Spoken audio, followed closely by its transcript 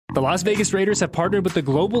The Las Vegas Raiders have partnered with the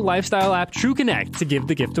global lifestyle app TrueConnect to give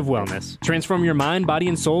the gift of wellness. Transform your mind, body,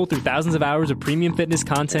 and soul through thousands of hours of premium fitness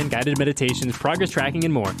content, guided meditations, progress tracking,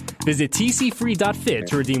 and more. Visit tcfree.fit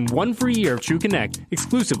to redeem 1 free year of TrueConnect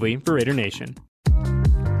exclusively for Raider Nation.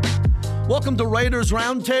 Welcome to Raiders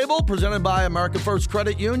Roundtable, presented by America First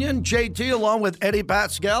Credit Union. JT along with Eddie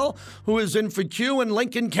Pascal, who is in for Q, and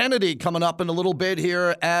Lincoln Kennedy coming up in a little bit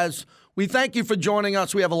here as we thank you for joining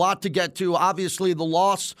us. We have a lot to get to. Obviously, the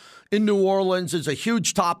loss in New Orleans is a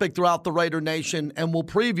huge topic throughout the Raider Nation, and we'll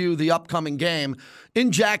preview the upcoming game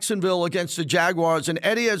in Jacksonville against the Jaguars. And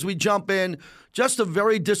Eddie, as we jump in, just a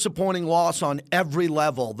very disappointing loss on every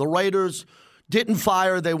level. The Raiders didn't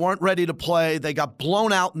fire. They weren't ready to play. They got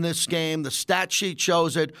blown out in this game. The stat sheet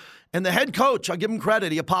shows it. And the head coach, I'll give him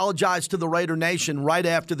credit, he apologized to the Raider Nation right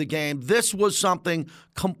after the game. This was something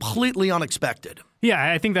completely unexpected.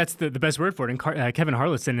 Yeah, I think that's the best word for it. And Kevin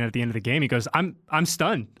Harlan said it at the end of the game. He goes, I'm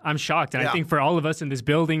stunned. I'm shocked. And I think for all of us in this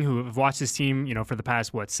building who have watched this team, for the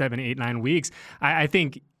past, 7, 8, 9 weeks, I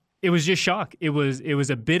think it was just shock. It was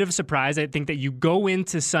a bit of a surprise. I think that you go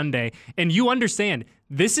into Sunday and you understand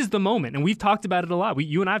this is the moment. And we've talked about it a lot.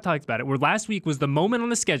 You and I have talked about it, where last week was the moment on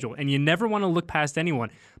the schedule, and you never want to look past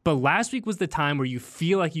anyone. But last week was the time where you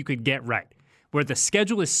feel like you could get right, where the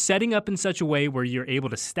schedule is setting up in such a way where you're able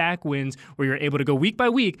to stack wins, where you're able to go week by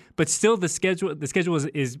week, but still the schedule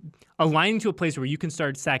is aligning to a place where you can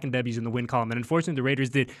start stacking W's in the win column. And unfortunately, the Raiders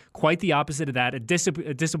did quite the opposite of that, a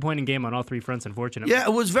disappointing game on all three fronts, unfortunately. Yeah,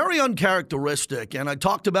 it was very uncharacteristic, and I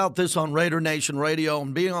talked about this on Raider Nation Radio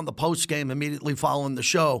and being on the post game immediately following the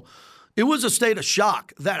show. It was a state of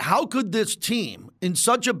shock that how could this team in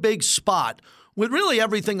such a big spot with really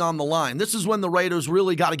everything on the line. This is when the Raiders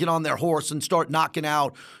really got to get on their horse and start knocking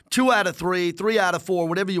out 2 out of 3, 3 out of 4,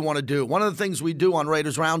 whatever you want to do. One of the things we do on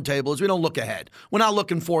Raiders Roundtable is we don't look ahead. We're not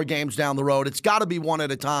looking 4 games down the road. It's got to be one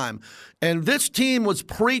at a time. And this team was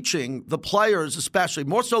preaching, the players especially,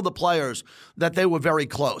 more so the players, that they were very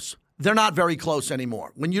close. They're not very close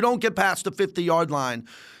anymore. When you don't get past the 50-yard line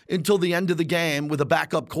until the end of the game with a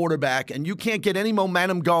backup quarterback and you can't get any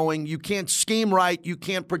momentum going, you can't scheme right, you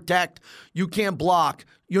can't protect, you can't block,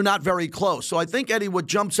 you're not very close. So I think, Eddie, what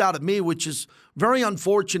jumps out at me, which is very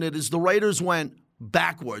unfortunate, is the Raiders went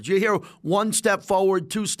backwards. You hear 1 step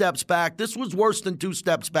forward, 2 steps back. This was worse than 2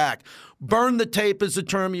 steps back. Burn the tape is the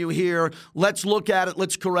term you hear. Let's look at it.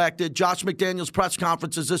 Let's correct it. Josh McDaniels' press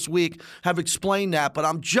conferences this week have explained that, but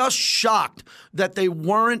I'm just shocked that they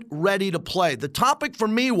weren't ready to play. The topic for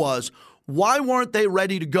me was, why weren't they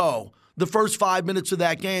ready to go the first 5 minutes of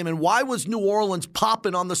that game, and why was New Orleans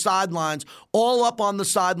popping on the sidelines, all up on the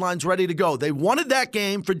sidelines, ready to go? They wanted that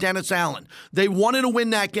game for Dennis Allen. They wanted to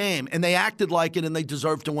win that game, and they acted like it, and they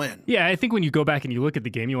deserved to win. Yeah, I think when you go back and you look at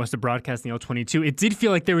the game, you watch the broadcast in the L22, it did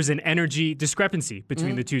feel like there was an energy discrepancy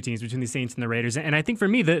between the two teams, between the Saints and the Raiders. And I think for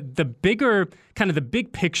me, the bigger, kind of the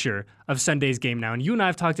big picture of Sunday's game now, and you and I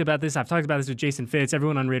have talked about this, I've talked about this with Jason Fitz,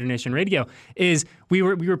 everyone on Raider Nation Radio, is we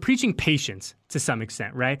were preaching patience to some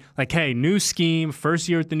extent, right? Like, hey, new scheme, first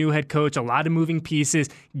year with the new head coach, a lot of moving pieces.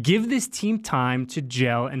 Give this team time to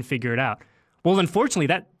gel and figure it out. Well, unfortunately,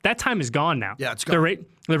 that time is gone now. Yeah, it's gone.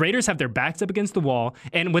 The Raiders have their backs up against the wall,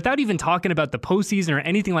 and without even talking about the postseason or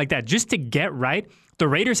anything like that, just to get right, the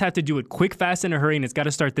Raiders have to do it quick, fast, in a hurry, and it's got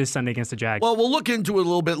to start this Sunday against the Jags. Well, we'll look into it a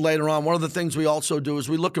little bit later on. One of the things we also do is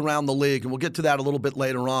we look around the league, and we'll get to that a little bit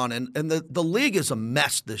later on. And the league is a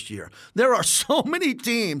mess this year. There are so many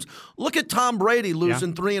teams. Look at Tom Brady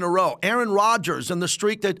losing 3 in a row. Aaron Rodgers and the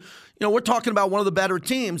streak that, we're talking about one of the better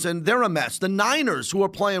teams, and they're a mess. The Niners, who are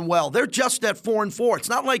playing well, they're just at 4-4. It's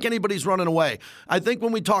not like anybody's running away. I think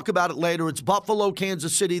when we talk about it later, it's Buffalo,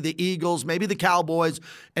 Kansas City, the Eagles, maybe the Cowboys,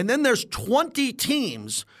 and then there's 20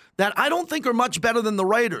 teams that I don't think are much better than the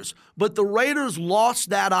Raiders. But the Raiders lost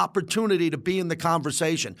that opportunity to be in the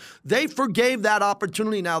conversation. They forgave that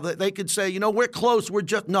opportunity now that they could say, we're close,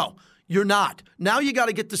 no. You're not. Now you got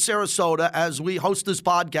to get to Sarasota as we host this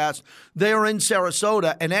podcast. They are in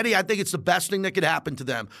Sarasota. And, Eddie, I think it's the best thing that could happen to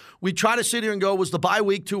them. We try to sit here and go, was the bye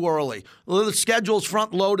week too early? Well, the schedule's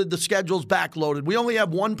front-loaded. The schedule's back-loaded. We only have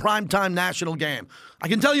one primetime national game. I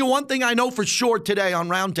can tell you one thing I know for sure today on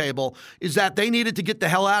Roundtable is that they needed to get the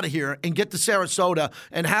hell out of here and get to Sarasota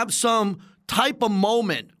and have some type of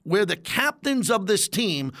moment where the captains of this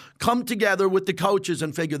team come together with the coaches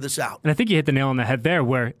and figure this out. And I think you hit the nail on the head there,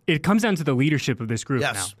 where it comes down to the leadership of this group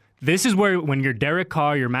now. This is where, when you're Derek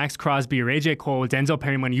Carr, you're Max Crosby, you're AJ Cole, Denzel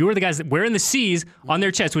Perryman, you are the guys that wearing the C's on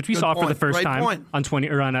their chest, which we saw for the first time in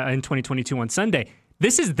 2022 on Sunday.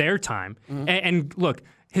 This is their time. And look,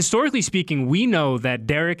 historically speaking, we know that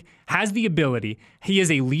Derek has the ability. He is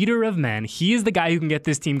a leader of men. He is the guy who can get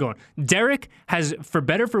this team going. Derek has, for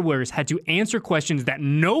better or for worse, had to answer questions that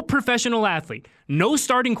no professional athlete, no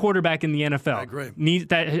starting quarterback in the NFL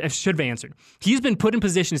that should have answered. He's been put in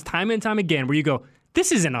positions time and time again where you go,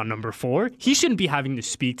 this isn't on number 4. He shouldn't be having to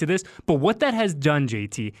speak to this. But what that has done,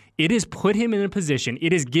 JT, it has put him in a position,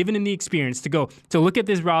 it has given him the experience to look at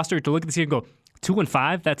this roster, to look at this team and go,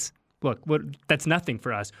 2-5, that's nothing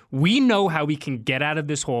for us. We know how we can get out of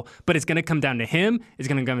this hole, but it's going to come down to him. It's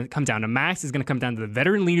going to come down to Max. It's going to come down to the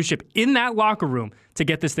veteran leadership in that locker room to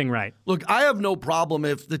get this thing right. Look, I have no problem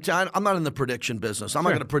if I'm not in the prediction business. I'm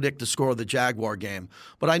not going to predict the score of the Jaguar game,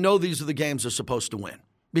 but I know these are the games they're supposed to win.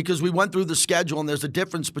 Because we went through the schedule, and there's a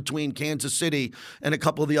difference between Kansas City and a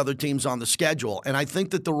couple of the other teams on the schedule. And I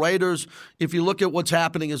think that the Raiders, if you look at what's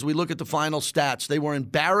happening as we look at the final stats, they were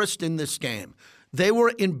embarrassed in this game. They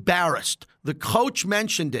were embarrassed. The coach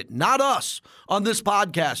mentioned it, not us, on this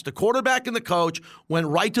podcast. The quarterback and the coach went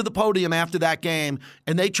right to the podium after that game,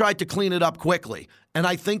 and they tried to clean it up quickly. And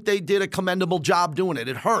I think they did a commendable job doing it.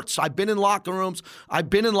 It hurts. I've been in locker rooms. I've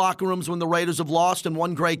been in locker rooms when the Raiders have lost and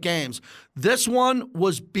won great games. This one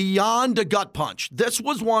was beyond a gut punch. This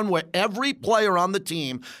was one where every player on the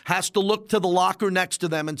team has to look to the locker next to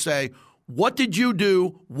them and say, what did you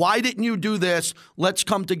do? Why didn't you do this? Let's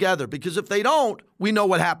come together. Because if they don't, we know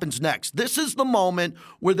what happens next. This is the moment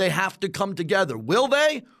where they have to come together. Will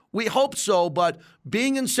they? We hope so, but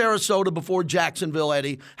being in Sarasota before Jacksonville,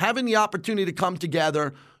 Eddie, having the opportunity to come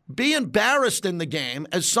together, be embarrassed in the game,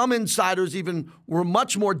 as some insiders even were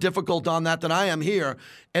much more difficult on that than I am here,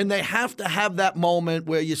 and they have to have that moment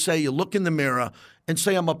where you say, you look in the mirror and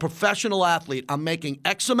say, I'm a professional athlete. I'm making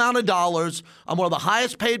X amount of dollars. I'm one of the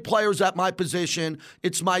highest paid players at my position.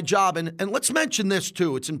 It's my job. And let's mention this,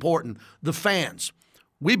 too. It's important. The fans.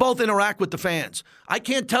 We both interact with the fans. I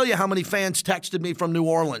can't tell you how many fans texted me from New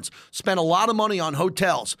Orleans, spent a lot of money on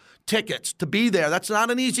hotels, tickets to be there. That's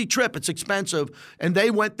not an easy trip. It's expensive. And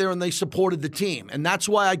they went there and they supported the team. And that's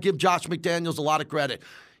why I give Josh McDaniels a lot of credit.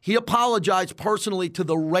 He apologized personally to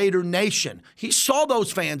the Raider Nation. He saw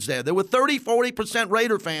those fans there. There were 30-40%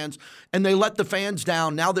 Raider fans, and they let the fans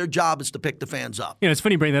down. Now their job is to pick the fans up. You know, it's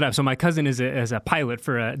funny you bring that up. So my cousin is a pilot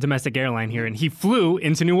for a domestic airline here, and he flew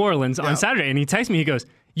into New Orleans on Saturday, and he texted me, he goes,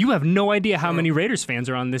 you have no idea how many Raiders fans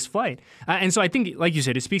are on this flight. And so I think, like you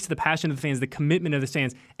said, it speaks to the passion of the fans, the commitment of the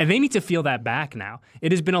fans, and they need to feel that back now.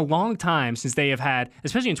 It has been a long time since they have had,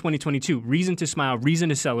 especially in 2022, reason to smile, reason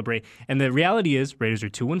to celebrate. And the reality is, Raiders are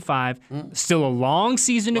 2-5, still a long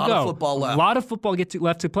season to go. A lot of football left. A lot of football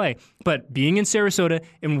left to play. But being in Sarasota,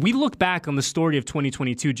 and we look back on the story of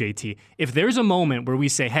 2022, JT, if there's a moment where we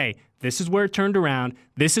say, hey, this is where it turned around.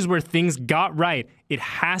 This is where things got right. It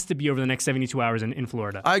has to be over the next 72 hours in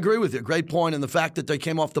Florida. I agree with you. Great point. And the fact that they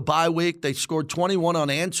came off the bye week, they scored 21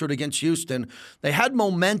 unanswered against Houston. They had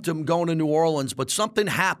momentum going to New Orleans, but something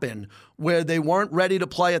happened where they weren't ready to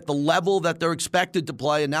play at the level that they're expected to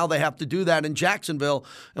play, and now they have to do that in Jacksonville.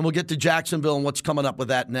 And we'll get to Jacksonville and what's coming up with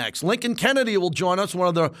that next. Lincoln Kennedy will join us, one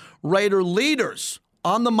of the Raider leaders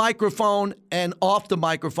on the microphone and off the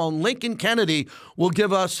microphone. Lincoln Kennedy will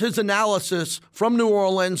give us his analysis from New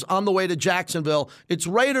Orleans on the way to Jacksonville. It's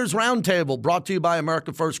Raiders Roundtable, brought to you by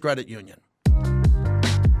America First Credit Union.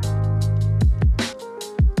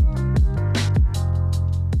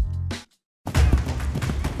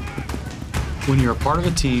 When you're a part of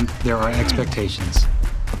a team, there are expectations.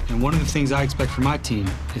 And one of the things I expect from my team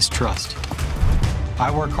is trust. I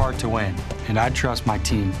work hard to win, and I trust my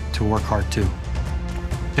team to work hard too.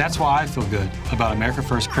 That's why I feel good about America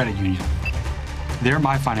First Credit Union. They're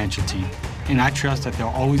my financial team, and I trust that they'll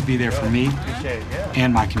always be there for me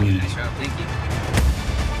and my community.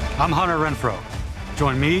 I'm Hunter Renfro.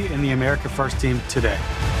 Join me in the America First team today.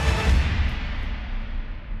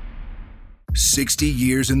 60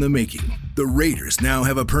 years in the making, the Raiders now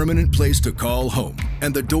have a permanent place to call home,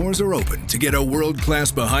 and the doors are open to get a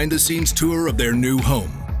world-class behind-the-scenes tour of their new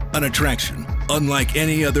home, an attraction unlike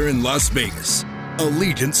any other in Las Vegas.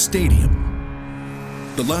 Allegiant Stadium.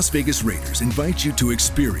 The Las Vegas Raiders invite you to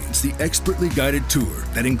experience the expertly guided tour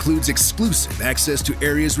that includes exclusive access to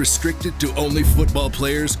areas restricted to only football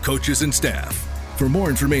players, coaches, and staff. For more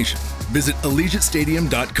information, visit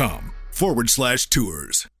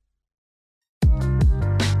AllegiantStadium.com/tours.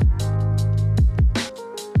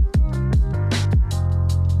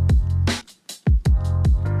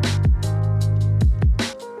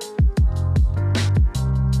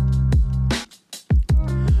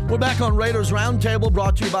 We're back back on Raiders Roundtable,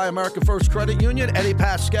 brought to you by America First Credit Union, Eddie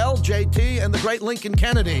Pascal, JT, and the great Lincoln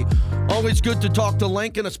Kennedy. Always good to talk to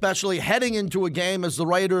Lincoln, especially heading into a game as the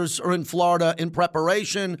Raiders are in Florida in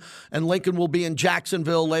preparation, and Lincoln will be in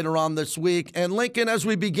Jacksonville later on this week. And Lincoln, as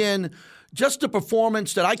we begin, just a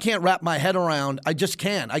performance that I can't wrap my head around. I just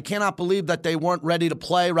can't. I cannot believe that they weren't ready to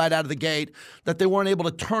play right out of the gate, that they weren't able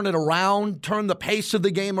to turn it around, turn the pace of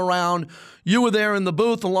the game around. You were there in the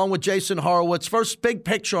booth along with Jason Horowitz. First, big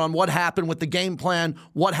picture on what happened with the game plan,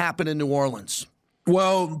 what happened in New Orleans.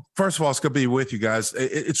 Well, first of all, it's good to be with you guys.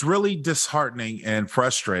 It's really disheartening and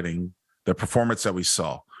frustrating, the performance that we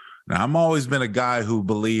saw. Now, I've always been a guy who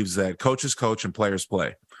believes that coaches coach and players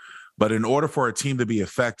play. But in order for a team to be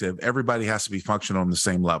effective, everybody has to be functional on the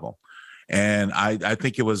same level. And I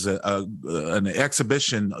think it was an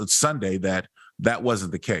exhibition Sunday that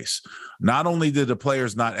wasn't the case. Not only did the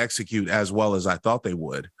players not execute as well as I thought they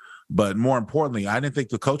would, but more importantly, I didn't think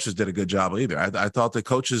the coaches did a good job either. I thought the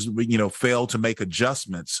coaches, failed to make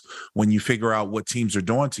adjustments when you figure out what teams are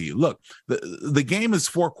doing to you. Look, the game is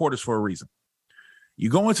 4 quarters for a reason. You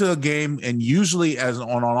go into a game, and usually as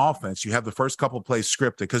on offense, you have the first couple of plays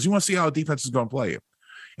scripted because you want to see how a defense is going to play you.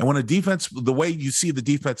 And when a defense, the way you see the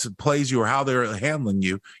defense plays you or how they're handling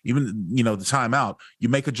you, even, the timeout, you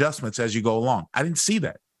make adjustments as you go along. I didn't see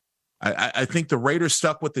that. I think the Raiders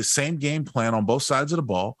stuck with the same game plan on both sides of the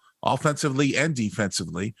ball, offensively and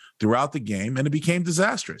defensively, throughout the game, and it became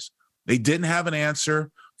disastrous. They didn't have an answer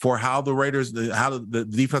for how the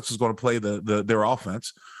defense was going to play their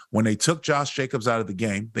offense. When they took Josh Jacobs out of the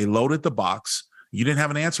game, they loaded the box. You didn't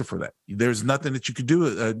have an answer for that. There's nothing that you could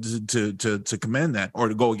do to commend that or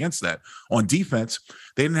to go against that. On defense,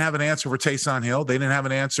 they didn't have an answer for Taysom Hill. They didn't have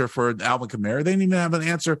an answer for Alvin Kamara. They didn't even have an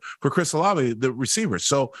answer for Chris Olave, the receiver.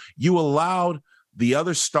 So you allowed the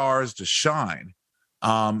other stars to shine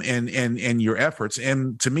in your efforts.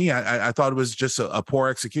 And to me, I thought it was just a poor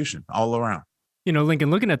execution all around. Lincoln,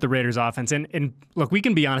 looking at the Raiders offense, and look, we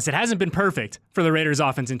can be honest, it hasn't been perfect for the Raiders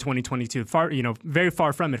offense in 2022. Very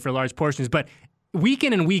far from it for large portions, but week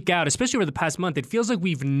in and week out, especially over the past month, it feels like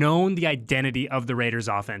we've known the identity of the Raiders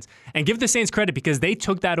offense. And give the Saints credit because they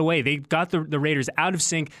took that away. They got the Raiders out of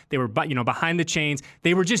sync. They were behind the chains.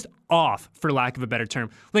 They were just off, for lack of a better term.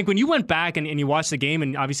 Like, when you went back and you watched the game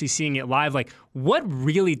and obviously seeing it live, like, what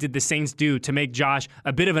really did the Saints do to make Josh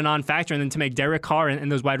a bit of a non-factor and then to make Derek Carr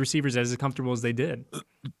and those wide receivers as comfortable as they did?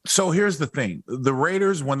 So here's the thing. The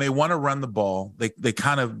Raiders, when they want to run the ball, they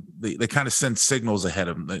kind of send signals ahead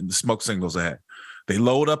of them, the smoke signals ahead. They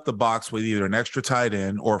load up the box with either an extra tight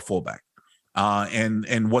end or a fullback.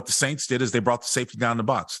 And what the Saints did is they brought the safety down the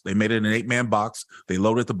box. They made it an 8-man box. They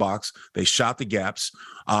loaded the box. They shot the gaps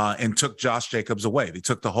and took Josh Jacobs away. They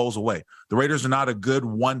took the holes away. The Raiders are not a good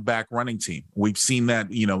one-back running team. We've seen that.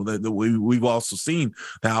 We've also seen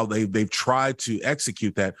how they've tried to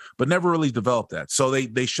execute that, but never really developed that. So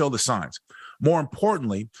they show the signs. More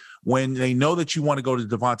importantly, when they know that you want to go to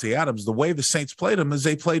Devontae Adams, the way the Saints played him is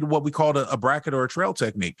they played what we called a bracket or a trail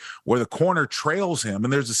technique, where the corner trails him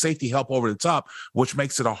and there's a safety help over the top, which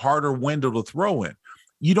makes it a harder window to throw in.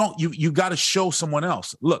 You got to show someone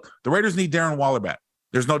else. Look, the Raiders need Darren Waller back.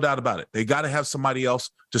 There's no doubt about it. They got to have somebody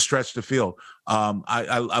else to stretch the field.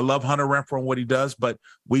 I love Hunter Renfrow and what he does, but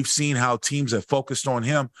we've seen how teams have focused on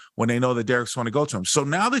him when they know that Derek's going to go to him. So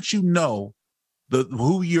now that you know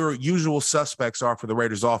who your usual suspects are for the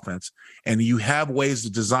Raiders offense, and you have ways to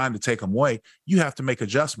design to take them away, you have to make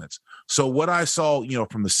adjustments. So what I saw,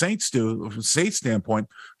 from the Saints standpoint,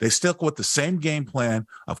 they stuck with the same game plan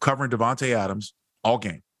of covering Devontae Adams all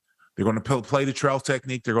game. They're going to play the trail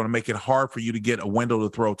technique. They're going to make it hard for you to get a window to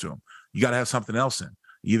throw to him. You got to have something else in.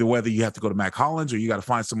 Either whether you have to go to Mac Hollins or you got to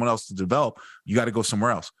find someone else to develop, you got to go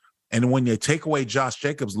somewhere else. And when you take away Josh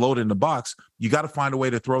Jacobs loaded in the box, you got to find a way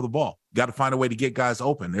to throw the ball. You got to find a way to get guys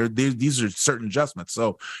open. These are certain adjustments.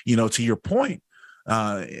 So, to your point,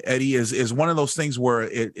 Eddie, is one of those things where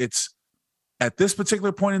it's at this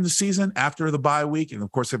particular point in the season, after the bye week, and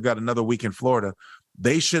of course they've got another week in Florida,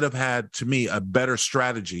 they should have had, to me, a better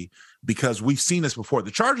strategy, because we've seen this before.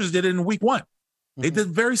 The Chargers did it in week 1. They did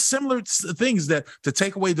very similar things to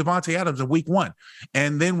take away Devontae Adams in week 1.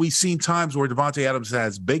 And then we've seen times where Devontae Adams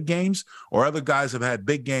has big games or other guys have had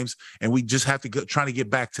big games, and we just have to try to get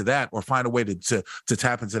back to that or find a way to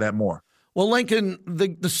tap into that more. Well, Lincoln,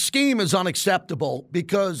 the scheme is unacceptable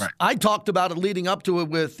because I talked about it leading up to it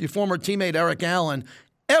with your former teammate Eric Allen.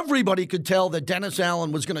 Everybody could tell that Dennis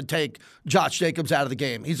Allen was going to take Josh Jacobs out of the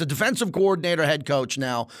game. He's a defensive coordinator, head coach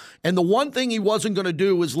now. And the one thing he wasn't going to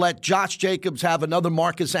do was let Josh Jacobs have another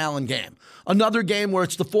Marcus Allen game. Another game where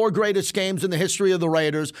it's the 4 greatest games in the history of the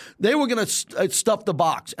Raiders. They were going to stuff the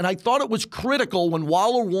box. And I thought it was critical when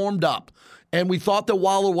Waller warmed up. And we thought that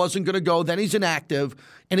Waller wasn't going to go. Then he's inactive.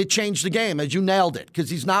 And it changed the game, as you nailed it, because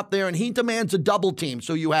he's not there. And he demands a double team.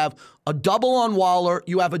 So you have a double on Waller.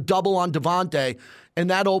 You have a double on Devontae. And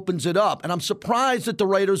that opens it up. And I'm surprised that the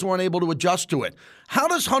Raiders weren't able to adjust to it. How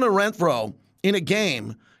does Hunter Renfrow in a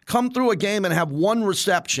game come through a game and have 1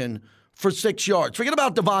 reception for 6 yards? Forget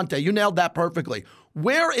about Devontae. You nailed that perfectly.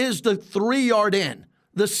 Where is the 3-yard in?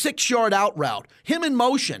 The 6-yard out route? Him in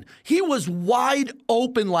motion. He was wide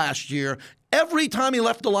open last year every time he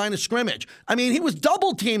left the line of scrimmage. I mean, he was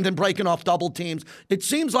double-teamed and breaking off double teams. It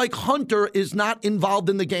seems like Hunter is not involved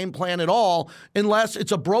in the game plan at all unless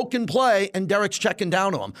it's a broken play and Derek's checking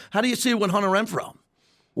down to him. How do you see it with Hunter Renfrow?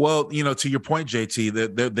 Well, to your point,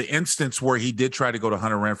 JT, the instance where he did try to go to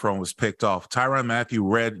Hunter Renfrow and was picked off, Tyrann Mathieu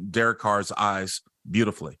read Derek Carr's eyes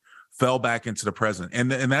beautifully, fell back into the present.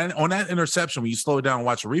 And then on that interception, when you slow it down and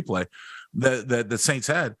watch the replay, the Saints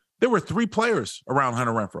had, there were 3 players around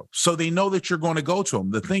Hunter Renfrow. So they know that you're going to go to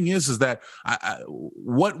him. The thing is that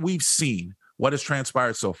what we've seen, what has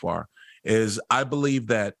transpired so far, is I believe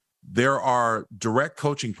that there are direct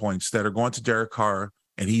coaching points that are going to Derek Carr,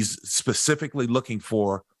 and he's specifically looking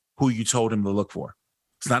for who you told him to look for.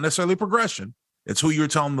 It's not necessarily progression. It's who you're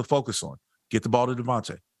telling him to focus on. Get the ball to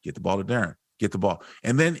Devontae. Get the ball to Darren. Get the ball.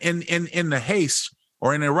 And then in the haste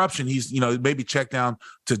or in eruption, he's, maybe check down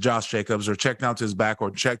to Josh Jacobs or check down to his back or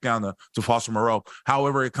check down to Foster Moreau,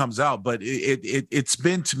 however it comes out. But it's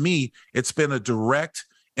been, to me, it's been a direct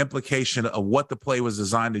implication of what the play was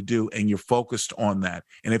designed to do, and you're focused on that.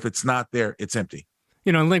 And if it's not there, it's empty.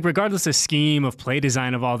 Like regardless of scheme, of play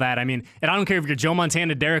design, of all that, I mean, and I don't care if you're Joe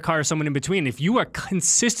Montana, Derek Carr, or someone in between, if you are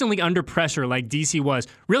consistently under pressure like DC was,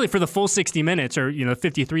 really for the full 60 minutes or,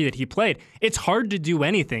 53 that he played, it's hard to do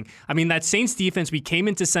anything. I mean, that Saints defense, we came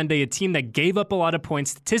into Sunday a team that gave up a lot of points,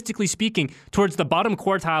 statistically speaking, towards the bottom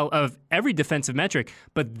quartile of every defensive metric,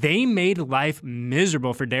 but they made life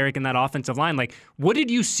miserable for Derek and that offensive line. Like, what did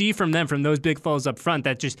you see from them, from those big fellas up front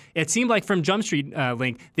that just, it seemed like from Jump Street,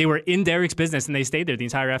 Link, they were in Derek's business and they stayed there the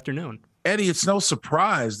entire afternoon. Eddie, it's no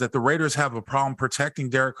surprise that the Raiders have a problem protecting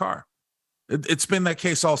Derek Carr. It's been that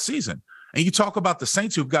case all season. And you talk about the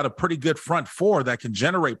Saints, who've got a pretty good front 4 that can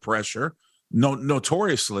generate pressure.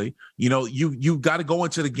 Notoriously, you got to go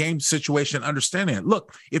into the game situation understanding it.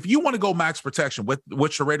 Look, if you want to go max protection,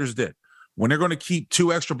 which the Raiders did, when they're going to keep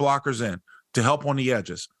 2 extra blockers in to help on the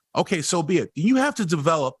edges, okay, so be it. You have to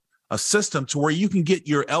develop a system to where you can get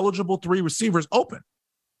your eligible 3 receivers open.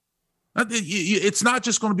 It's not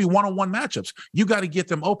just going to be one-on-one matchups. You got to get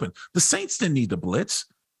them open. The Saints didn't need to blitz.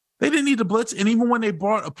 They didn't need to blitz. And even when they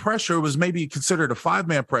brought a pressure, it was maybe considered a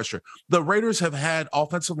 5-man pressure. The Raiders have had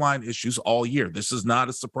offensive line issues all year. This is not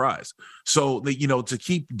a surprise. So, to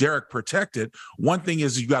keep Derek protected, one thing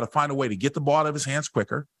is you got to find a way to get the ball out of his hands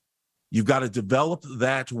quicker. You've got to develop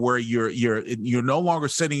that where you're no longer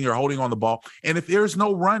sitting there holding on the ball. And if there's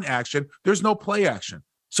no run action, there's no play action.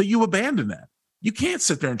 So you abandon that. You can't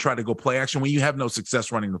sit there and try to go play action when you have no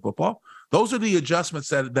success running the football. Those are the adjustments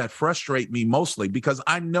that frustrate me mostly, because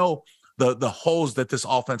I know the holes that this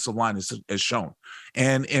offensive line has shown.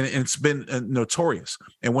 And it's been notorious.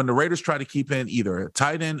 And when the Raiders try to keep in either a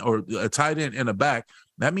tight end or a tight end and a back,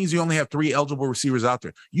 that means you only have 3 eligible receivers out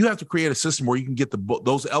there. You have to create a system where you can get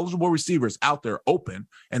those eligible receivers out there open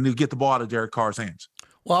and to get the ball out of Derek Carr's hands.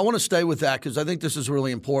 Well, I want to stay with that because I think this is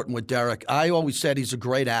really important with Derek. I always said he's a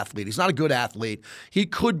great athlete. He's not a good athlete. He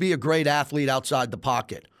could be a great athlete outside the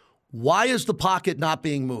pocket. Why is the pocket not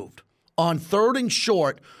being moved? On 3rd and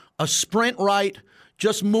short, a sprint right,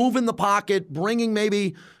 just move in the pocket, bringing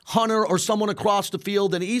maybe Hunter or someone across the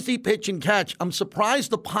field, an easy pitch and catch. I'm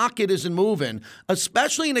surprised the pocket isn't moving,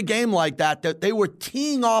 especially in a game like that they were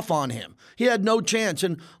teeing off on him. He had no chance.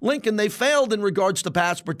 And Lincoln, they failed in regards to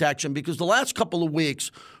pass protection because the last couple of weeks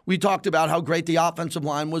we talked about how great the offensive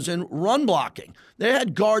line was in run blocking. They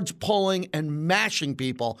had guards pulling and mashing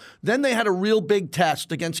people. Then they had a real big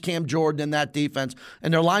test against Cam Jordan and that defense,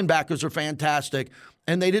 and their linebackers are fantastic,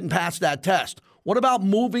 and they didn't pass that test. What about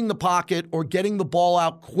moving the pocket or getting the ball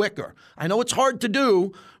out quicker? I know it's hard to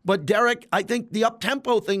do, but Derek, I think the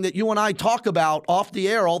up-tempo thing that you and I talk about off the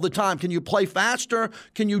air all the time, can you play faster?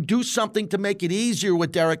 Can you do something to make it easier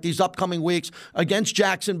with Derek these upcoming weeks against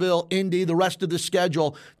Jacksonville, Indy, the rest of the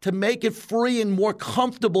schedule, to make it free and more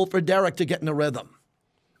comfortable for Derek to get in the rhythm?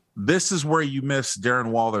 This is where you miss Darren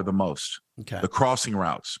Waller the most, okay. The crossing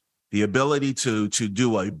routes. The ability to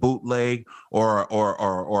do a bootleg or a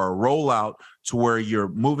rollout to where you're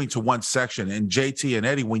moving to one section. And JT and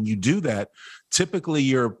Eddie, when you do that, typically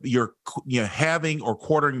you're having or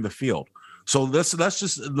quartering the field. So let's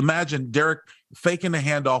just imagine Derek faking the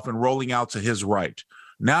handoff and rolling out to his right.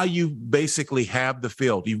 Now you basically have the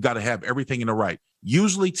field. You've got to have everything in the right.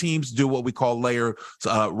 Usually teams do what we call layer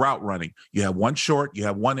route running. You have one short, you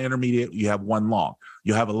have one intermediate, you have one long.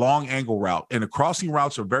 You have a long angle route. And the crossing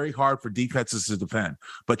routes are very hard for defenses to defend,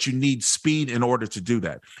 but you need speed in order to do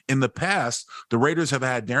that. In the past, the Raiders have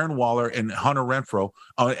had Darren Waller and Hunter Renfrow,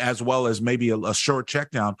 as well as maybe a short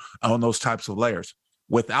check down on those types of layers.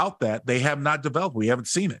 Without that, they have not developed. We haven't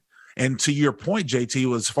seen it. And to your point,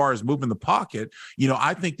 JT, as far as moving the pocket,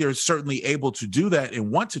 I think they're certainly able to do that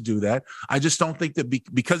and want to do that. I just don't think that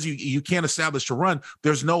because you can't establish a run,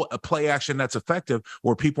 there's no play action that's effective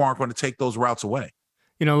where people aren't going to take those routes away.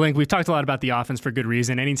 Link, we've talked a lot about the offense for good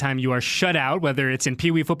reason. Anytime you are shut out, whether it's in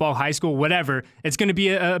Pee Wee football, high school, whatever, it's going to be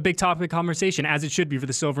a big topic of conversation, as it should be for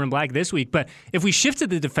the Silver and Black this week. But if we shift to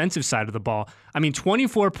the defensive side of the ball,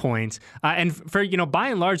 24 points. And for, by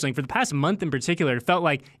and large, Link, for the past month in particular, it felt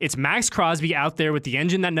like it's Max Crosby out there with the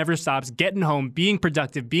engine that never stops, getting home, being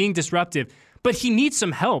productive, being disruptive. But he needs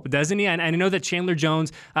some help, doesn't he? And I know that Chandler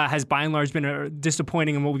Jones has, by and large, been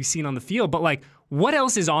disappointing in what we've seen on the field. But, what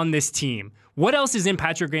else is on this team? What else is in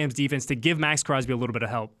Patrick Graham's defense to give Max Crosby a little bit of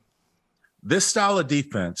help? This style of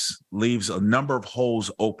defense leaves a number of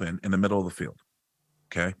holes open in the middle of the field,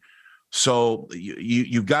 okay? So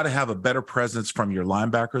you've got to have a better presence from your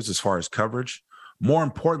linebackers as far as coverage. More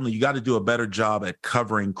importantly, you got to do a better job at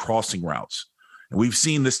covering crossing routes. And we've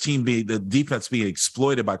seen this team the defense being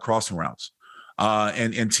exploited by crossing routes.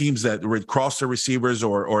 And teams that would cross the receivers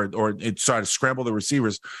or try to scramble the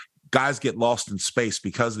receivers, guys get lost in space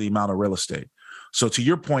because of the amount of real estate. So to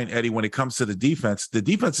your point, Eddie, when it comes to the defense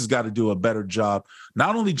has got to do a better job,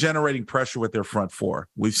 not only generating pressure with their front four.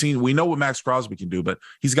 We know what Max Crosby can do, but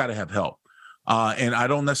he's got to have help. And I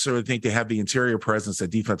don't necessarily think they have the interior presence at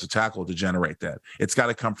defensive tackle to generate that. It's got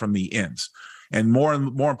to come from the ends. And more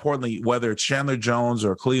importantly, whether it's Chandler Jones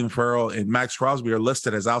or Cleveland Farrell and Max Crosby are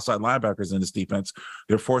listed as outside linebackers in this defense,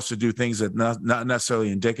 they're forced to do things that not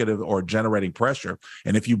necessarily indicative or generating pressure.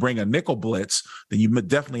 And if you bring a nickel blitz, then you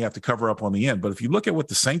definitely have to cover up on the end. But if you look at what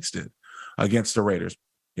the Saints did against the Raiders,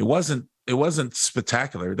 it wasn't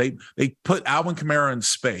spectacular. They put Alvin Kamara in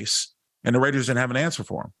space, and the Raiders didn't have an answer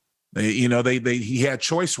for him. He had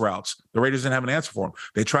choice routes. The Raiders didn't have an answer for him.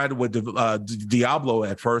 They tried with Diablo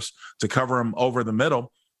at first to cover him over the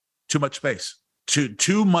middle. Too much space,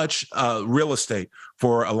 too much real estate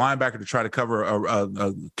for a linebacker to try to cover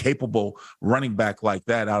a capable running back like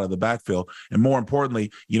that out of the backfield. And more importantly,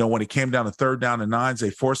 when it came down to 3rd down and 9s, they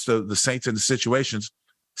forced the Saints into situations,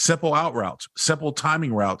 simple out routes, simple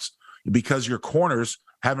timing routes, because your corners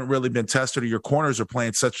haven't really been tested, or your corners are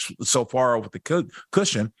playing so far with the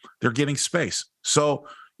cushion, they're getting space. So,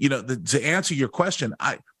 to answer your question,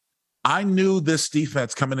 I knew this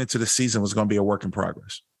defense coming into the season was going to be a work in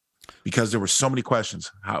progress because there were so many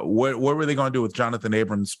questions. What were they going to do with Jonathan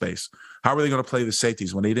Abram in space? How were they going to play the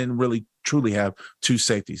safeties when they didn't really truly have two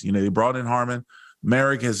safeties? They brought in Harmon.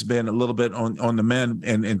 Merrick has been a little bit on the men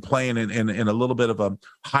and playing in a little bit of a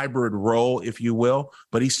hybrid role, if you will,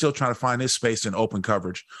 but he's still trying to find his space in open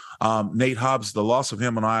coverage. Nate Hobbs, the loss of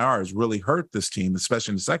him on IR has really hurt this team,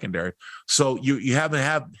 especially in the secondary. So you have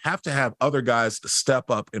to have other guys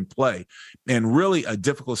step up and play. And really a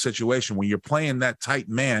difficult situation when you're playing that tight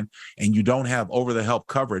man and you don't have over the help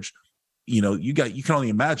coverage. You can only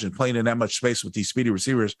imagine playing in that much space with these speedy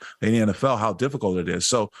receivers in the NFL, how difficult it is.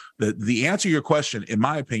 So the answer to your question, in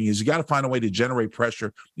my opinion, is you got to find a way to generate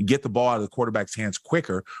pressure and get the ball out of the quarterback's hands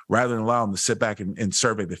quicker rather than allow him to sit back and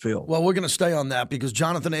survey the field. Well, we're going to stay on that because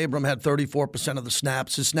Jonathan Abram had 34% of the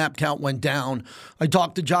snaps. His snap count went down. I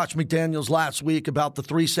talked to Josh McDaniels last week about the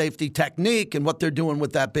 3-safety technique and what they're doing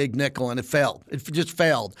with that big nickel, and it failed. It just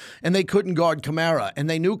failed. And they couldn't guard Kamara. And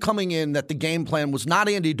they knew coming in that the game plan was not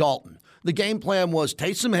Andy Dalton. The game plan was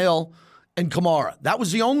Taysom Hill and Kamara. That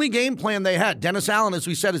was the only game plan they had. Dennis Allen, as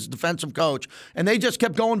we said, is defensive coach. And they just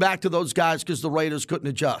kept going back to those guys because the Raiders couldn't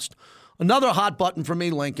adjust. Another hot button for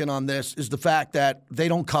me, Lincoln, on this is the fact that they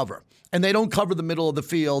don't cover. And they don't cover the middle of the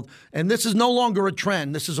field. And this is no longer a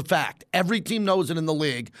trend. This is a fact. Every team knows it in the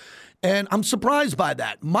league. And I'm surprised by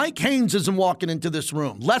that. Mike Haynes isn't walking into this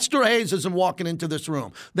room. Lester Hayes isn't walking into this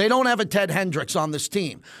room. They don't have a Ted Hendricks on this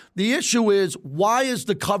team. The issue is, why is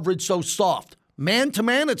the coverage so soft?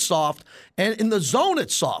 Man-to-man, it's soft, and in the zone,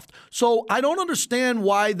 it's soft. So I don't understand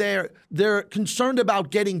why they're concerned about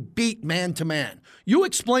getting beat man-to-man. You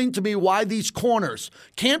explain to me why these corners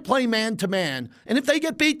can't play man-to-man, and if they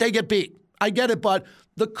get beat, they get beat. I get it, but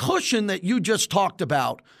the cushion that you just talked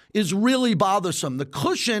about is really bothersome. The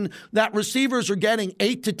cushion that receivers are getting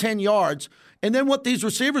 8 to 10 yards, and then what these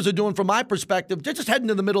receivers are doing, from my perspective, they're just heading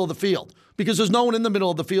to the middle of the field because there's no one in the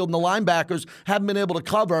middle of the field, and the linebackers haven't been able to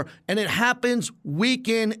cover, and it happens week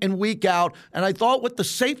in and week out. And I thought with the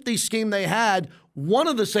safety scheme they had, one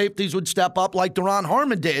of the safeties would step up like Deron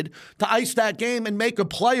Harmon did to ice that game and make a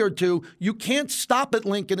play or two. You can't stop it,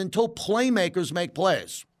 Lincoln, until playmakers make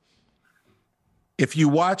plays. If you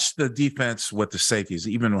watch the defense with the safeties,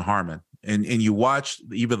 even with Harmon, and you watch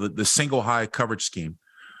even the single high coverage scheme,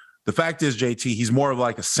 the fact is, JT, he's more of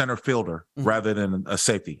like a center fielder rather than a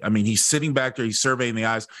safety. I mean, he's sitting back there, he's surveying the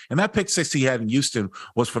eyes. And that pick six he had in Houston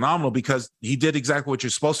was phenomenal because he did exactly what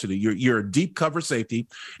you're supposed to do. You're a deep cover safety,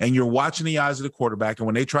 and you're watching the eyes of the quarterback. And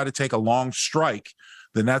when they try to take a long strike,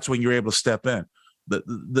 then that's when you're able to step in.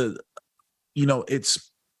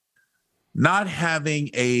 It's not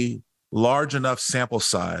having a large enough sample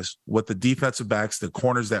size with the defensive backs, the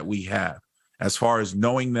corners that we have, as far as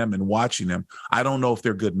knowing them and watching them. I don't know if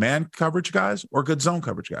they're good man coverage guys or good zone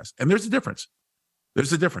coverage guys. And there's a difference.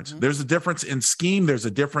 There's a difference. There's a difference in scheme. There's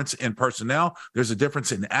a difference in personnel. There's a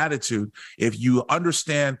difference in attitude. If you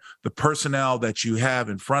understand the personnel that you have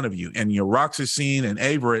in front of you, and Roxy and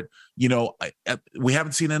Averett, we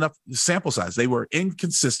haven't seen enough sample size. They were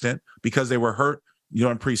inconsistent because they were hurt,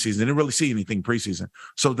 in preseason. They didn't really see anything preseason.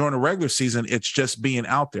 So during the regular season, it's just being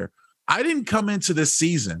out there. I didn't come into this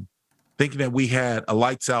season thinking that we had a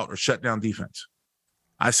lights out or shut down defense.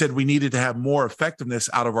 I said we needed to have more effectiveness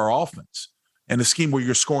out of our offense and a scheme where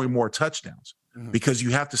you're scoring more touchdowns because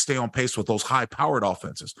you have to stay on pace with those high-powered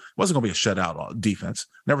offenses. It wasn't going to be a shutout defense.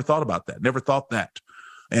 Never thought about that. Never thought that.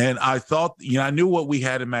 And I thought, I knew what we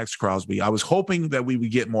had in Max Crosby. I was hoping that we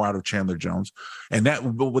would get more out of Chandler Jones. And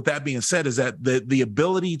but with that being said, is that the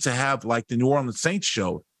ability to have, like the New Orleans Saints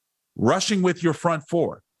showed, rushing with your front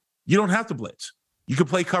four. You don't have to blitz. You can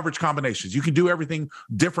play coverage combinations. You can do everything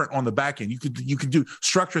different on the back end. You can do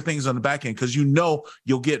structure things on the back end because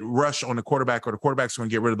you'll get rush on the quarterback, or the quarterback's going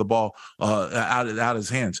to get rid of the ball out of his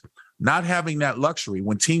hands. Not having that luxury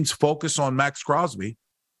when teams focus on Max Crosby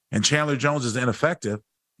and Chandler Jones is ineffective,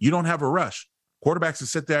 you don't have a rush. Quarterbacks can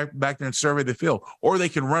sit back there and survey the field, or they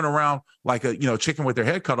can run around like a chicken with their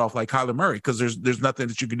head cut off, like Kyler Murray, because there's nothing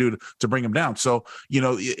that you can do to bring him down. So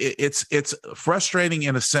it's frustrating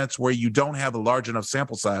in a sense where you don't have a large enough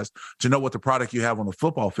sample size to know what the product you have on the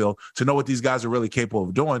football field, to know what these guys are really capable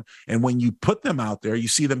of doing. And when you put them out there, you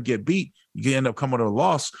see them get beat, you end up coming to a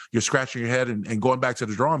loss. You're scratching your head and going back to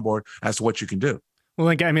the drawing board as to what you can do. Well,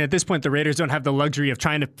 at this point, the Raiders don't have the luxury of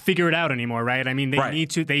trying to figure it out anymore, right? I mean,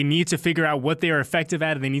 they need to figure out what they are effective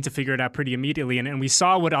at, and they need to figure it out pretty immediately. And we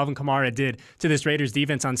saw what Alvin Kamara did to this Raiders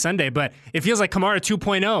defense on Sunday, but it feels like Kamara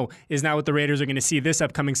 2.0 is now what the Raiders are going to see this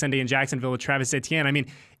upcoming Sunday in Jacksonville with Travis Etienne. I mean,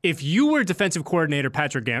 if you were defensive coordinator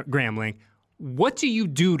Patrick Grambling, what do you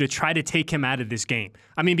do to try to take him out of this game?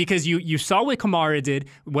 I mean, because you saw what Kamara did.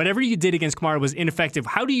 Whatever you did against Kamara was ineffective.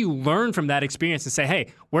 How do you learn from that experience and say,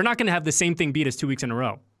 hey, we're not going to have the same thing beat us 2 weeks in a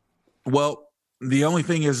row? Well, the only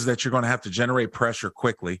thing is that you're going to have to generate pressure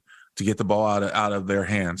quickly to get the ball out of their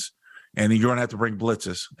hands. And you're going to have to bring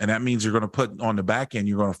blitzes. And that means you're going to put on the back end,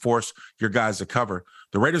 you're going to force your guys to cover.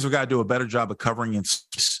 The Raiders have got to do a better job of covering in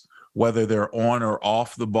space, whether they're on or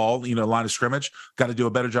off the ball, line of scrimmage. Got to do a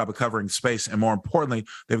better job of covering space. And more importantly,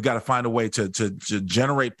 they've got to find a way to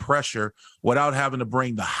generate pressure without having to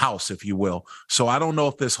bring the house, if you will. So I don't know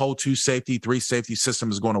if this whole 2 safety, 3 safety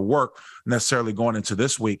system is going to work necessarily going into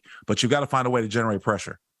this week, but you've got to find a way to generate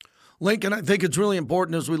pressure. Lincoln, I think it's really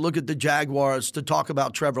important as we look at the Jaguars to talk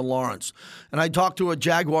about Trevor Lawrence. And I talked to a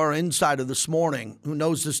Jaguar insider this morning who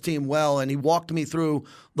knows this team well, and he walked me through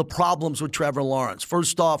the problems with Trevor Lawrence.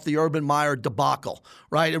 First off, the Urban Meyer debacle,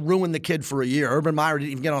 right? It ruined the kid for a year. Urban Meyer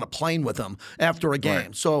didn't even get on a plane with him after a game.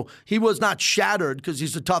 Right. So he was not shattered because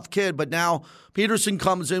he's a tough kid, but now Peterson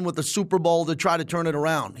comes in with the Super Bowl to try to turn it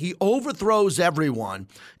around. He overthrows everyone,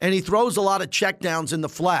 and he throws a lot of checkdowns in the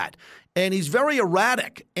flat. And he's very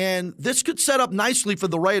erratic, and this could set up nicely for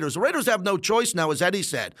the Raiders. The Raiders have no choice now, as Eddie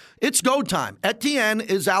said. It's go time. Etienne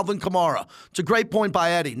is Alvin Kamara. It's a great point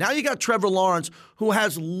by Eddie. Now you got Trevor Lawrence, who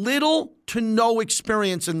has little to no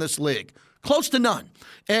experience in this league. Close to none.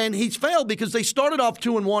 And he's failed because they started off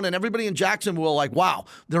 2-1, and everybody in Jacksonville like, wow,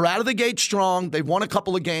 they're out of the gate strong. They've won a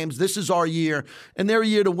couple of games. This is our year. And their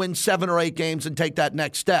year to win 7 or 8 games and take that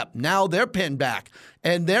next step. Now they're pinned back.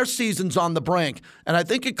 and their season's on the brink. And I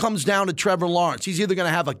think it comes down to Trevor Lawrence. He's either going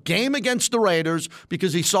to have a game against the Raiders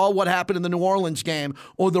because he saw what happened in the New Orleans game,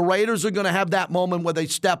 or the Raiders are going to have that moment where they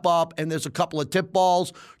step up and there's a couple of tip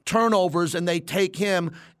balls, turnovers, and they take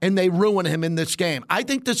him and they ruin him in this game. I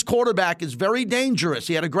think this quarterback is very dangerous.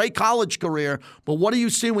 He had a great college career, but what do you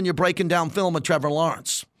see when you're breaking down film of Trevor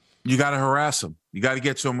Lawrence? You got to harass him. You got to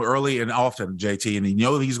get to him early and often, JT, and you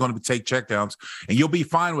know he's going to take checkdowns, and you'll be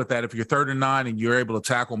fine with that if you're 3rd and 9 and you're able to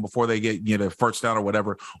tackle him before they get first down or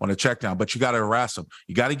whatever on a checkdown. But you got to harass him.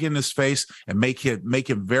 You got to get in his face and make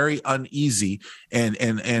him very uneasy and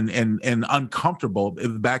uncomfortable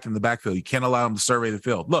back in the backfield. You can't allow him to survey the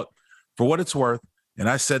field. Look, for what it's worth, and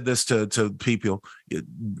I said this to people,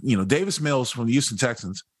 Davis Mills from the Houston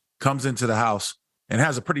Texans comes into the house and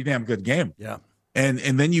has a pretty damn good game. Yeah.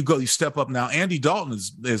 And then you step up now. Andy Dalton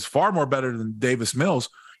is far more better than Davis Mills.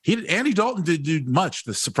 Andy Dalton didn't do much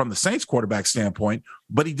from the Saints quarterback standpoint,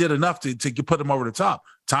 but he did enough to put him over the top.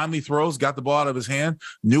 Timely throws, got the ball out of his hand,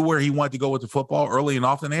 knew where he wanted to go with the football early and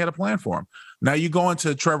often. They had a plan for him. Now you go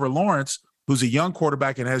into Trevor Lawrence, who's a young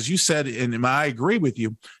quarterback, and as you said, and I agree with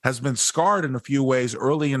you, has been scarred in a few ways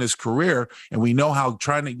early in his career. And we know how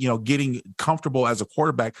getting comfortable as a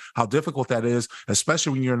quarterback, how difficult that is,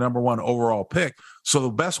 especially when you're a number 1 overall pick. So the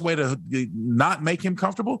best way to not make him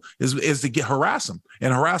comfortable is to harass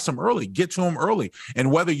him early, get to him early.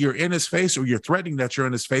 And whether you're in his face or you're threatening that you're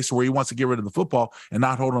in his face or where he wants to get rid of the football and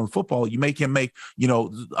not hold on the football, you make him make,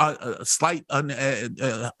 slight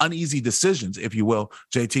uneasy decisions, if you will,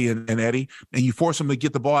 JT and Eddie, and you force him to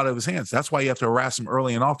get the ball out of his hands. That's why you have to harass him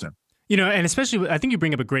early and often. And especially, I think you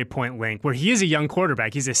bring up a great point, Link, where he is a young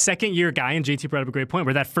quarterback. He's a second-year guy, and JT brought up a great point,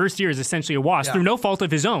 where that first year is essentially a wash through no fault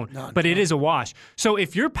of his own, but it is a wash. So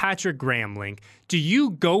if you're Patrick Graham, Link, do you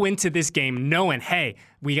go into this game knowing, hey,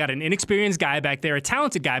 we got an inexperienced guy back there, a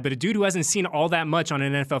talented guy, but a dude who hasn't seen all that much on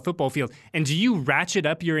an NFL football field, and do you ratchet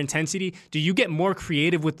up your intensity? Do you get more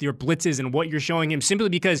creative with your blitzes and what you're showing him simply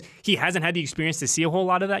because he hasn't had the experience to see a whole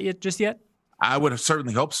lot of that yet? I would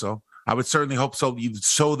certainly hope so. I would certainly hope so,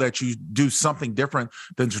 so that you do something different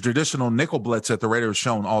than the traditional nickel blitz that the Raiders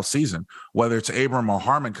shown all season, whether it's Abram or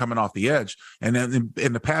Harmon coming off the edge. And then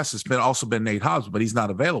in the past, it's also been Nate Hobbs, but he's not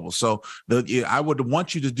available. So I would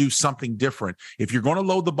want you to do something different. If you're going to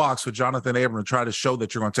load the box with Jonathan Abram and try to show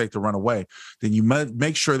that you're going to take the run away, then you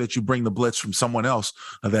make sure that you bring the blitz from someone else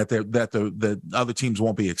that the other teams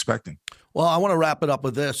won't be expecting. Well, I want to wrap it up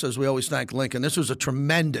with this, as we always thank Lincoln. This was a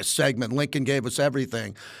tremendous segment. Lincoln gave us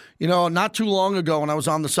everything. Not too long ago when I was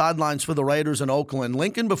on the sidelines for the Raiders in Oakland,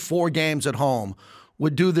 Lincoln, before games at home,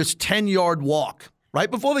 would do this 10-yard walk right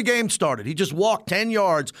before the game started. He just walked 10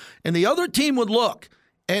 yards, and the other team would look.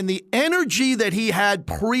 And the energy that he had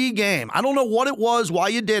pre-game, I don't know what it was, why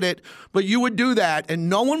you did it, but you would do that, and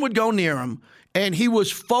no one would go near him. And he was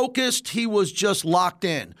focused. He was just locked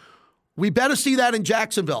in. We better see that in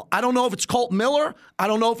Jacksonville. I don't know if it's Colt Miller. I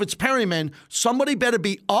don't know if it's Perryman. Somebody better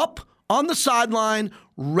be up on the sideline,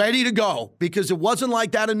 ready to go, because it wasn't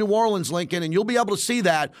like that in New Orleans, Lincoln, and you'll be able to see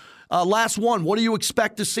that. Last one, what do you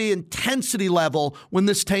expect to see intensity level when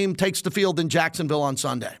this team takes the field in Jacksonville on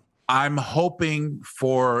Sunday? I'm hoping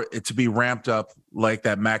for it to be ramped up like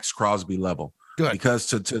that Max Crosby level. Good. Because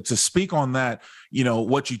to speak on that,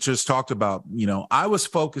 what you just talked about, I was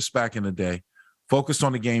focused back in the day, focused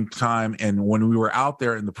on the game time. And when we were out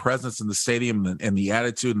there in the presence in the stadium and the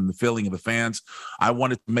attitude and the feeling of the fans, I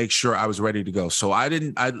wanted to make sure I was ready to go. So I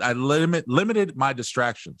limited my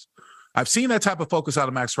distractions. I've seen that type of focus out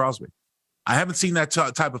of Max Crosby. I haven't seen that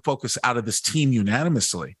type of focus out of this team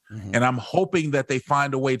unanimously. Mm-hmm. And I'm hoping that they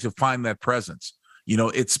find a way to find that presence.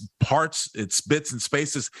 It's parts, it's bits and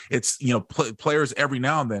spaces. It's, players every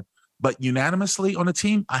now and then, but unanimously on a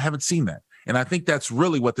team, I haven't seen that. And I think that's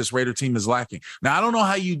really what this Raider team is lacking. Now, I don't know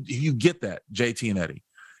how you get that, JT and Eddie,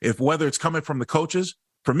 whether it's coming from the coaches.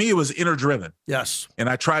 For me, it was inner driven. Yes. And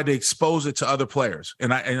I tried to expose it to other players.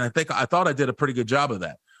 And I thought I did a pretty good job of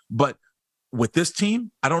that. But with this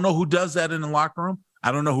team, I don't know who does that in the locker room.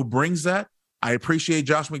 I don't know who brings that. I appreciate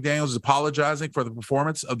Josh McDaniels apologizing for the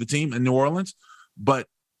performance of the team in New Orleans, but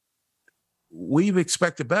we've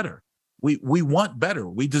expected better. We want better.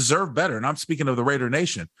 We deserve better. And I'm speaking of the Raider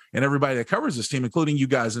Nation and everybody that covers this team, including you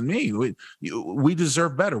guys and me. We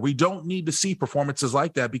deserve better. We don't need to see performances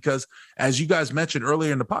like that because, as you guys mentioned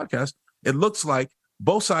earlier in the podcast, it looks like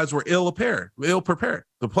both sides were ill prepared,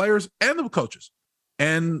 the players and the coaches.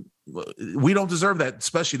 And we don't deserve that,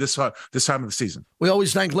 especially this time of the season. We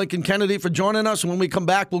always thank Lincoln Kennedy for joining us. And when we come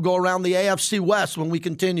back, we'll go around the AFC West when we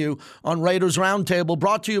continue on Raiders Roundtable,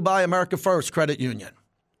 brought to you by America First Credit Union.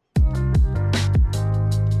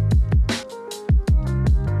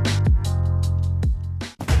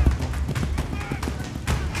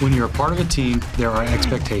 When you're a part of a team, there are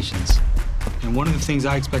expectations. And one of the things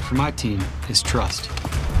I expect from my team is trust.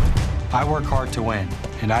 I work hard to win,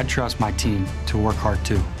 and I trust my team to work hard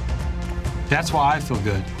too. That's why I feel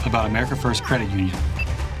good about America First Credit Union.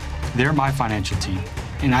 They're my financial team,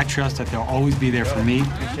 and I trust that they'll always be there for me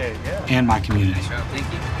and my community.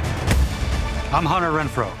 I'm Hunter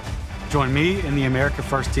Renfro. Join me in the America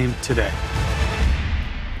First team today.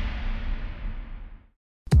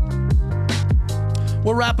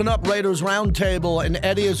 We're wrapping up Raiders Roundtable, and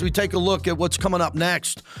Eddie, as we take a look at what's coming up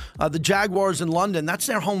next, the Jaguars in London, that's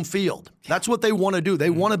their home field. That's what they want to do. They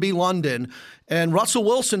want to be London. And Russell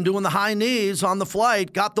Wilson doing the high knees on the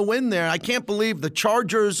flight got the win there. I can't believe the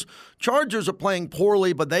Chargers are playing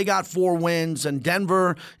poorly, but they got 4 wins, and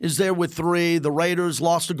Denver is there with 3. The Raiders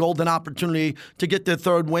lost a golden opportunity to get their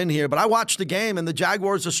 3rd win here. But I watched the game, and the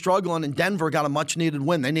Jaguars are struggling, and Denver got a much-needed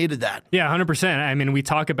win. They needed that. Yeah, 100%. I mean, we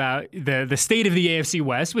talk about the state of the AFC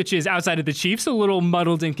West, which is outside of the Chiefs, a little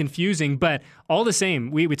muddled and confusing, but all the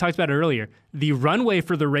same, we talked about it earlier. The runway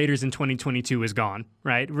for the Raiders in 2022 is gone,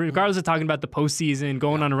 right? Regardless of talking about the postseason,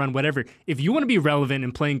 going on a run, whatever. If you want to be relevant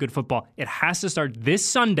and playing good football, it has to start this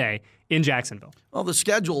Sunday in Jacksonville. Well, the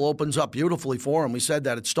schedule opens up beautifully for them. We said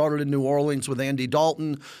that. It started in New Orleans with Andy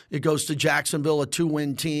Dalton. It goes to Jacksonville, a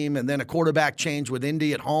 2-win team, and then a quarterback change with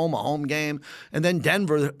Indy at home, a home game. And then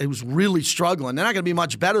Denver, it was really struggling. They're not going to be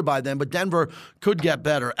much better by then, but Denver could get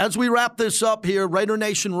better. As we wrap this up here, Raider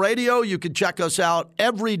Nation Radio, you can check us out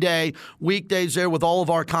every day, weekdays there with all of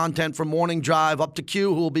our content from Morning Drive up to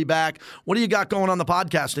Q, who will be back. What do you got going on the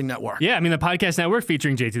podcasting network? Yeah, I mean, the podcast network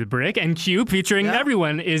featuring JT the Brick and Q featuring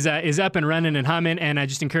everyone is up and running and humming, and I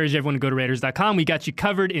just encourage everyone to go to Raiders.com. We got you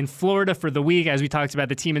covered in Florida for the week, as we talked about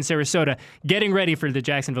the team in Sarasota getting ready for the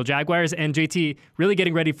Jacksonville Jaguars, and JT really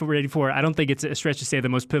getting ready for I don't think it's a stretch to say the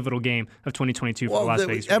most pivotal game of 2022 for Las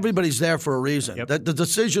Vegas. Everybody's there for a reason. Yep. The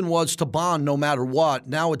decision was to bond no matter what.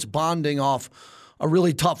 Now it's bonding off a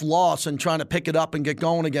really tough loss and trying to pick it up and get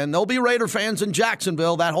going again. There'll be Raider fans in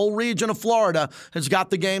Jacksonville. That whole region of Florida has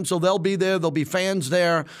got the game, so they'll be there. There'll be fans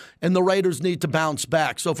there, and the Raiders need to bounce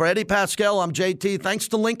back. So for Eddie Pascal, I'm JT. Thanks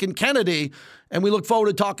to Lincoln Kennedy, and we look forward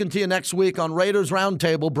to talking to you next week on Raiders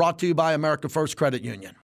Roundtable, brought to you by America First Credit Union.